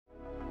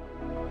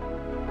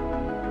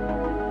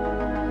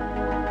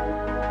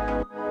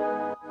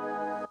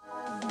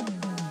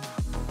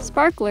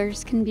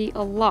Sparklers can be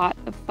a lot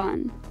of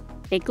fun.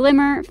 They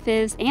glimmer,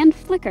 fizz, and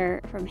flicker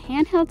from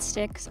handheld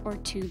sticks or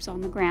tubes on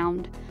the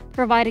ground,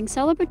 providing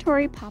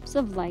celebratory pops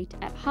of light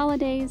at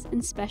holidays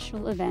and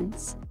special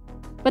events.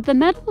 But the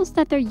metals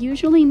that they're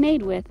usually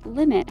made with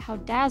limit how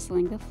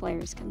dazzling the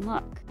flares can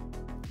look.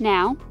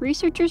 Now,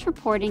 researchers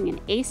reporting in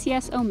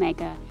ACS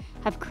Omega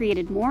have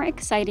created more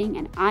exciting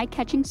and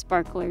eye-catching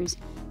sparklers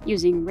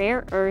using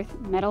rare earth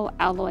metal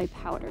alloy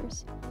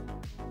powders.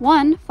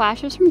 One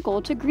flashes from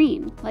gold to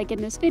green, like in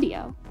this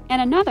video,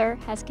 and another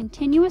has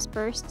continuous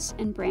bursts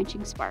and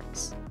branching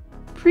sparks.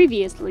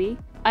 Previously,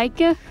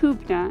 Eike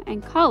G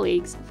and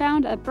colleagues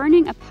found that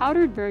burning a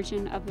powdered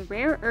version of the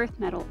rare earth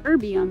metal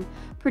erbium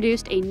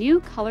produced a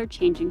new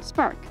color-changing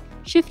spark,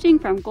 shifting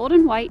from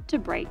golden white to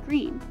bright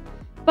green.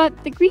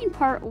 But the green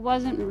part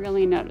wasn't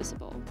really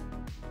noticeable.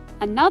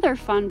 Another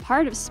fun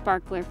part of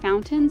sparkler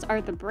fountains are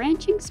the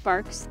branching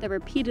sparks that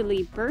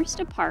repeatedly burst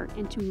apart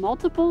into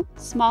multiple,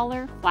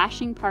 smaller,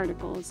 flashing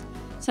particles,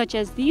 such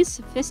as these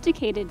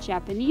sophisticated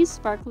Japanese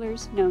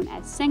sparklers known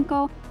as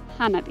Senko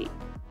Hanabi.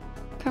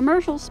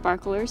 Commercial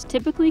sparklers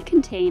typically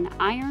contain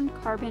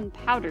iron-carbon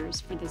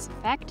powders for this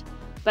effect,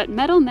 but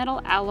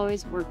metal-metal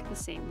alloys work the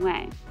same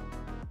way.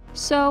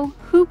 So,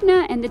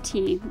 Hubna and the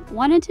team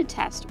wanted to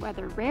test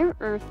whether rare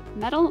earth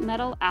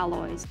metal-metal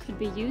alloys could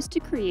be used to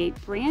create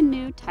brand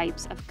new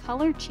types of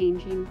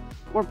color-changing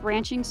or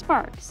branching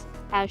sparks,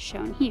 as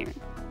shown here.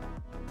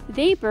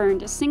 They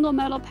burned single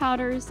metal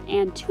powders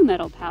and two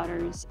metal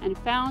powders and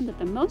found that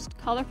the most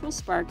colorful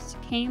sparks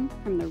came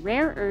from the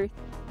rare earth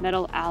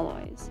metal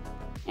alloys.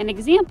 An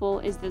example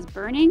is this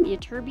burning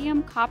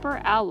ytterbium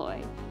copper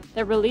alloy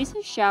that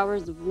releases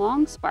showers of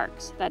long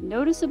sparks that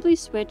noticeably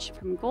switch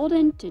from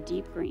golden to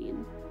deep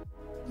green.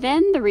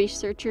 Then the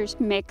researchers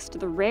mixed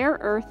the rare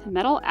earth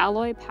metal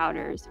alloy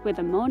powders with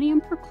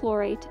ammonium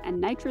perchlorate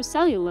and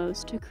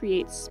nitrocellulose to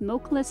create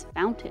smokeless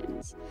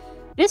fountains.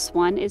 This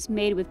one is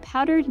made with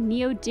powdered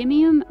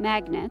neodymium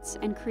magnets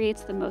and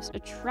creates the most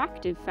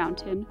attractive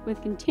fountain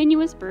with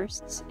continuous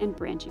bursts and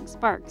branching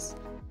sparks.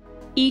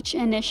 Each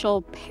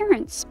initial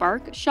parent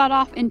spark shot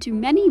off into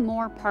many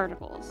more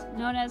particles,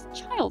 known as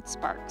child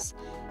sparks,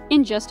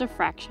 in just a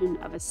fraction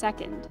of a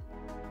second.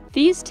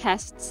 These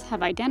tests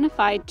have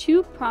identified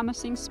two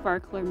promising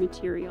sparkler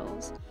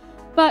materials,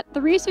 but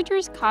the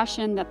researchers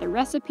caution that the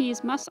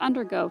recipes must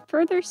undergo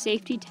further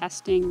safety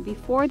testing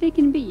before they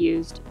can be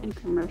used in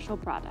commercial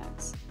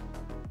products.